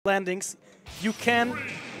landings, you can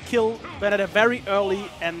kill Bayonetta very early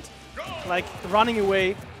and like running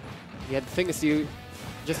away. Yeah, the thing is, you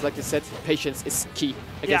just like you said, patience is key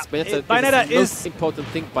against Bayonetta. Bayonetta is the most important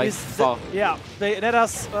thing by far. Yeah,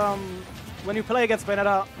 Bayonetta's when you play against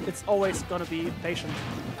Bayonetta, it's always gonna be patient.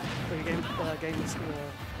 Games.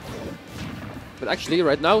 But actually,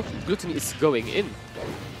 right now, Glutonny is going in.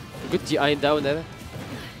 Good DI down there,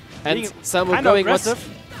 and Samuuu going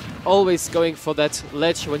always going for that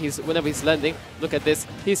ledge whenever he's landing. Look at this.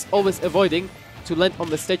 He's always avoiding to land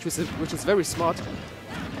on the stage, which is very smart,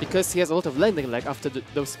 because he has a lot of landing lag after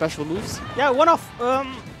those special moves. Yeah, one of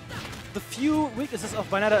the few weaknesses of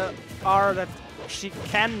Bayonetta are that she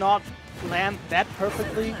cannot land that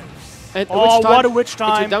perfectly. And what a witch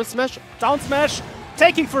time! Down smash. Down smash,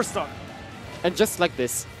 taking first stock. And just like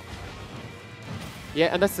this.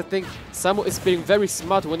 Yeah, and that's the thing. Samuuu is being very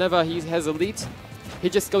smart whenever he has a lead. He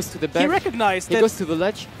just goes to the back. He recognized He goes to the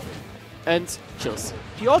ledge and chills.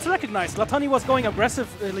 He also recognized Glutonny was going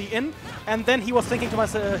aggressively in, and then he was thinking to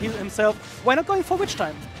himself, why not going for witch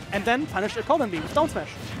time? And then punish a Coleman beam with down smash.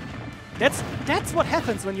 That's what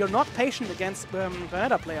happens when you're not patient against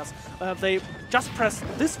Bayonetta players. They just press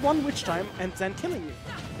this one witch time and then killing you.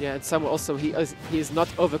 Yeah, and Samuuu also, he is not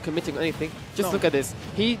overcommitting anything. Just look at this.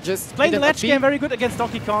 He just playing the ledge game very good against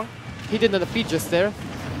Donkey Kong. He did an beat just there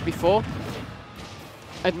before.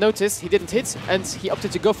 And notice he didn't hit, and he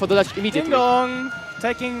opted to go for the ledge immediately. Ding dong!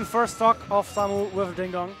 Taking first stock of Samuuu with a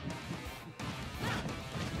ding dong.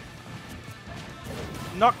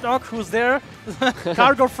 Knock knock, who's there?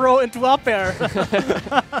 Cargo throw into up air.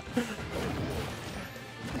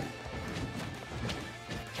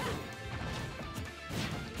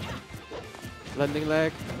 Landing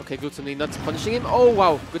lag. Okay, Glutonny not punishing him. Oh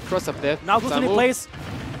wow, good cross up there. Now Glutonny plays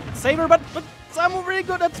Saber, but Samuuu really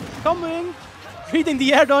good at comboing. Reading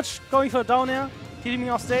the air dodge, going for a down air, keeping me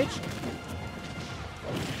off stage.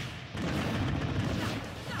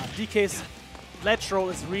 DK's ledge roll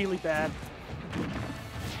is really bad.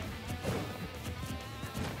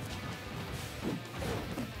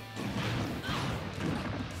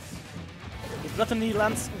 Glutonny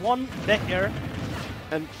lands one back air.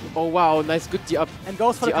 And oh wow, nice good D up. And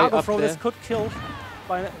goes for the cargo throw. This could kill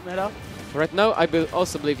Bayonetta. Right now, I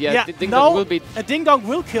also believe, yeah, Ding Dong will be. A Ding Dong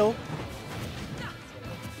will kill.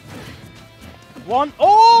 One.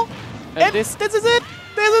 Oh! And this is it!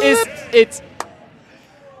 This is it!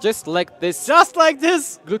 Just like this. Just like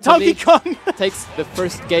this! Glutonny Donkey Kong takes the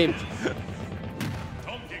first game.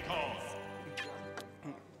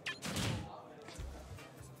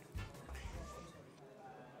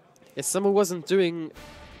 Yes, Samuuu wasn't doing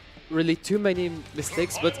really too many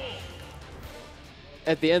mistakes, but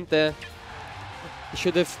at the end there, he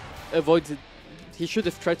should have avoided. He should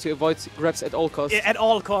have tried to avoid grabs at all costs. Yeah, at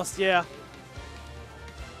all costs, yeah.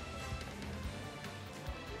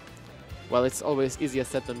 Well, it's always easier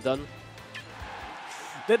said than done.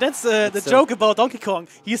 That's the joke about Donkey Kong.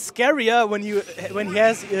 He's scarier when he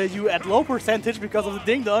has you at low percentage because of the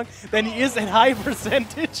ding dong than he is at high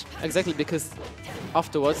percentage. Exactly, because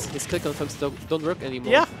afterwards his kill confirms don't work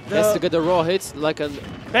anymore. Yeah, he has to get a raw hit, like or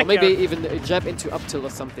maybe even a jab into up tilt or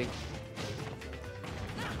something.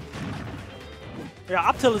 Yeah,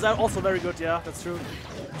 up tilt is also very good. Yeah, that's true.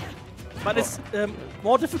 But it's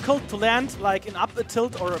more difficult to land like an up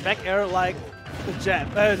tilt or a back air like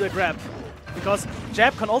the grab. Because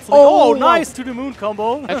jab can also nice to the moon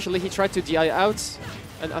combo. Actually, he tried to DI out,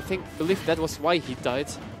 and I believe that was why he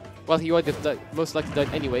died. Well, he would have most likely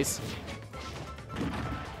died anyways.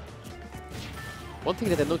 One thing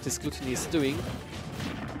that I noticed Glutonny is doing,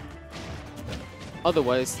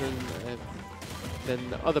 otherwise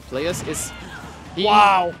than other players, is he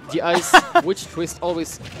DIs witch twist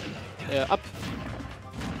always up.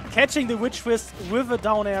 Catching the witch twist with a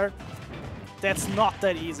down air, that's not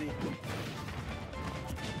that easy.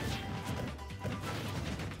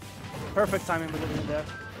 Perfect timing in there.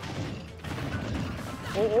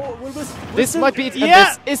 This might be it.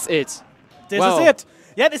 Yeah, and this is it. This is it.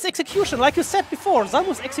 Yeah, this execution, like you said before,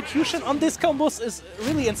 Samuu's execution on these combos is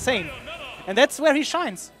really insane, and that's where he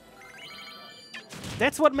shines.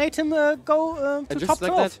 That's what made him go to top 12.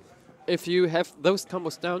 Like that, if you have those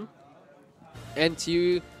combos down, and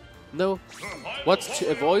you know what to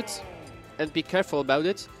avoid, and be careful about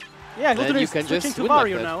it, yeah, then you can just to win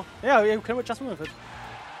Bayo like now. Yeah, you can just win with it.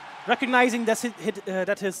 Recognizing that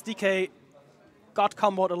his DK got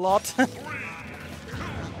comboed a lot.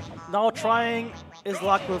 Now trying his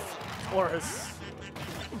luck with, or his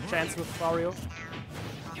chance with Bayo.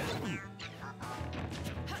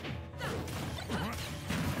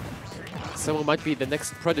 Samuuu might be the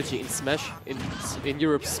next prodigy in Smash, in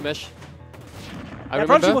Europe Smash. I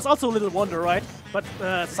Prodigy was also a little wonder, right? But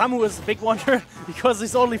Samuuu is a big wonder because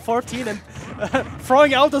he's only 14 and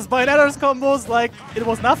throwing out those Bayonetta's combos like it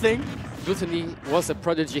was nothing. Glutonny was a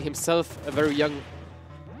prodigy himself, a very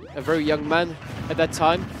young man at that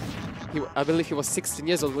time. I believe he was 16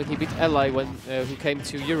 years old when he beat Ally when he came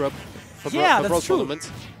to Europe for Brawl Tournament.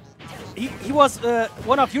 He was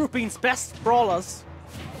one of Europeans' best brawlers.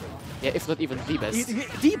 Yeah, if not even the best.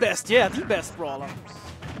 The best brawler.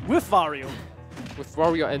 With Wario. With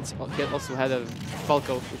Wario, and he also had a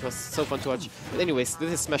Falco, which was so fun to watch. But anyways,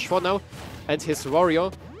 this is Smash 4 now, and his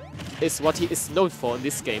Wario is what he is known for in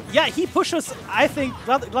this game. Yeah, he pushes, I think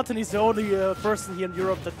Glutonny is the only person here in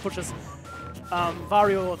Europe that pushes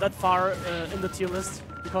Wario that far in the tier list,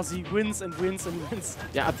 because he wins and wins and wins.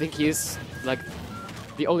 Yeah, I think he is like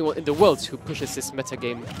the only one in the world who pushes this meta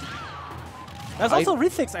game. There's also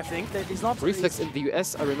Reflex, I think, that he's not... Reflex in the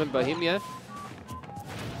US, I remember him, yeah.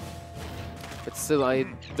 But still, I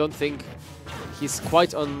don't think he's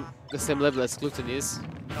quite on the same level as Glutonny is.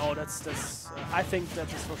 No, that's I think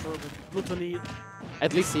that is for sure. But Glutonny...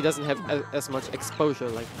 At least he doesn't have as much exposure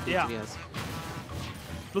like Glutonny has.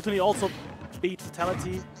 Glutonny also beat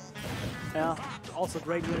Fatality. Yeah, also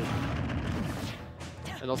great win.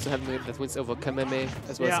 And also having that wins over Kameme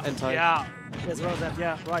as well as Entai. Yeah, as well as that,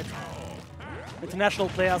 yeah, right. International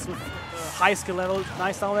players with high skill level.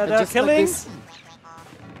 Nice down there. They're killing. Like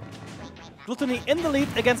Glutonny in the lead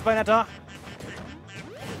against Bayonetta.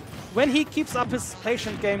 When he keeps up his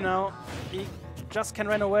patient game now, he just can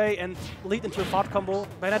run away and lead into a fart combo.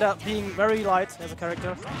 Bayonetta being very light as a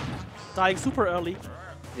character, dying super early.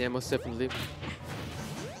 Yeah, most definitely.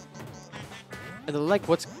 And I like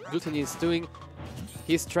what Glutonny is doing.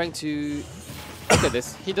 He's trying to... Look at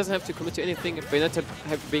this. He doesn't have to commit to anything. Bayonetta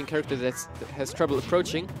being a character that has trouble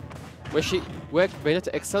approaching. Where Bayonetta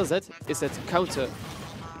excels at is at counter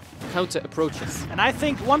approaches. And I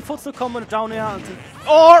think one footstool combo down here until,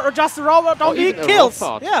 or just a robot down here kills.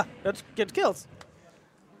 Yeah, that get kills.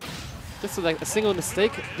 Just like a single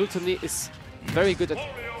mistake, Glutonny is very good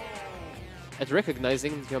at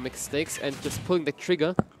recognizing your mistakes and just pulling the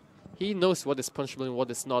trigger. He knows what is punishable and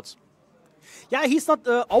what is not. Yeah, he's not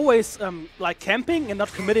always like camping and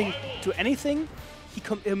not committing to anything. He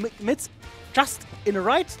commits just in the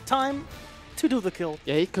right time to do the kill.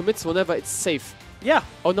 Yeah, he commits whenever it's safe. Yeah.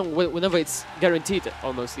 Oh no, whenever it's guaranteed,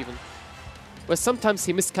 almost even. Where sometimes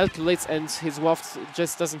he miscalculates and his waft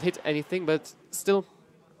just doesn't hit anything, but still.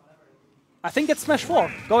 I think it's Smash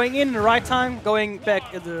 4. Going in the right time, going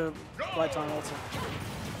back at the right time also.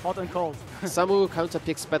 Hot and cold. Samuuu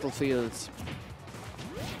counterpicks Battlefield.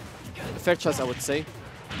 A fair choice, I would say.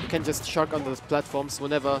 You can just shark on those platforms.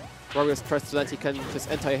 Whenever Warriors tries to land, he can just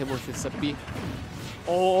enter him with his sub B.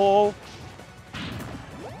 Oh!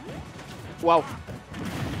 Wow.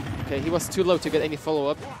 Okay, he was too low to get any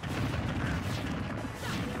follow-up.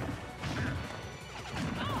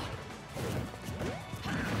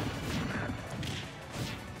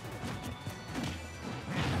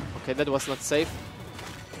 Okay, that was not safe.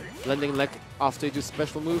 Landing like after you do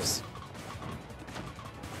special moves.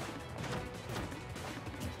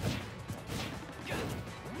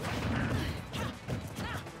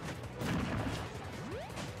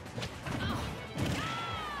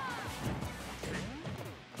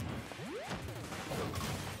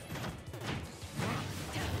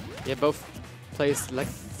 Yeah, both players like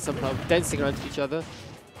somehow dancing around each other.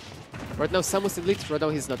 Right now Samuu's in lead, right now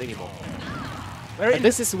he's not anymore. And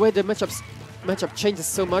this is where the matchup changes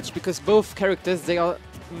so much, because both characters, they are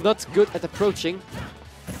not good at approaching.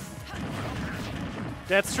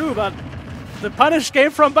 That's true, but the punish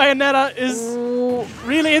game from Bayonetta is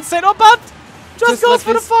really insane. Oh, but just goes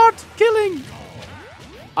for the fart, killing.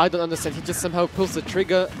 I don't understand. He just somehow pulls the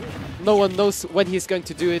trigger. No one knows when he's going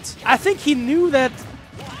to do it. I think he knew that.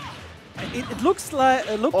 It looks like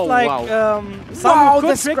Wow, Samuuu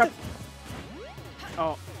could trick it.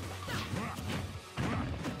 Oh.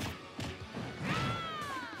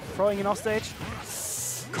 Throwing it off stage.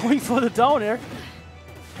 Going for the down air.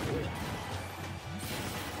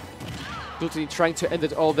 Glutonny trying to end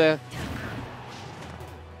it all there.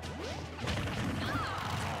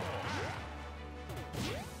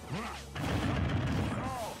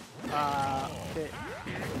 Okay.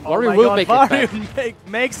 Wario will make it back.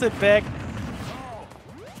 Makes it back.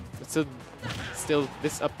 So still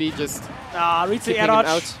this up B just reads the air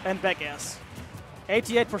dodge and back airs.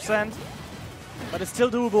 88%. But it's still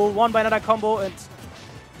doable. One Bayonetta combo and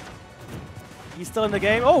he's still in the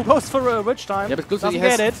game. Oh, goes for a witch time. Yeah, but Glutonny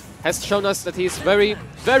has shown us that he's very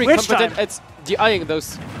competent at DIing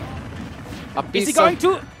those up Bs. Is he going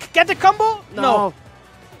to get the combo? No.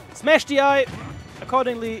 Smash DI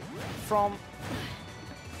accordingly from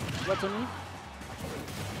Glutonny.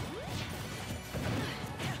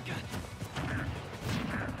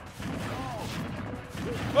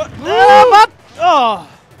 But oh!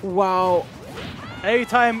 Wow. Every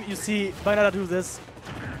time you see Bayonetta do this,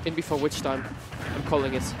 In before witch time, I'm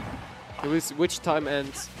calling it. There is witch time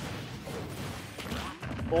and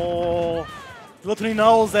oh, Glutonny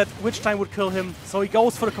knows that witch time would kill him, so he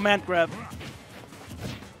goes for the command grab.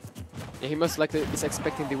 yeah, he most likely is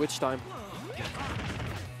expecting the witch time.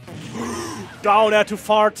 Down there to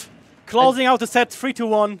fart, closing out the set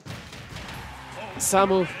 3-1.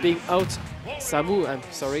 Samuuu being out. Samuuu, I'm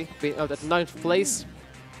sorry, being out at 9th place.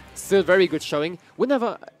 Still very good showing.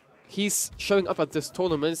 Whenever he's showing up at these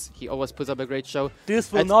tournaments, he always puts up a great show.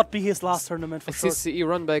 This will not be his last tournament for sure. CCE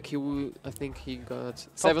run back, I think he got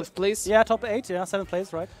 7th place. Yeah, top 8, yeah, 7th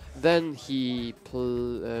place, right. Then he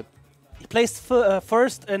placed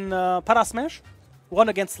first in Para Smash, won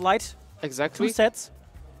against Light. Exactly. 2 sets.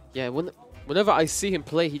 Yeah, whenever I see him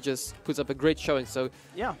play, he just puts up a great showing. So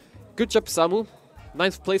yeah, good job, Samuuu.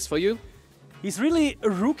 9th place for you. He's really a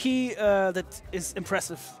rookie that is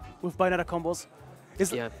impressive with Bayonetta combos.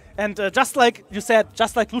 Yeah. And just like you said,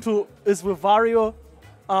 just like Gluto is with Wario,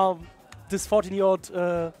 this 14-year-old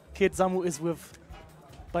kid Samuuu is with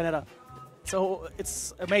Bayonetta. So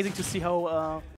it's amazing to see how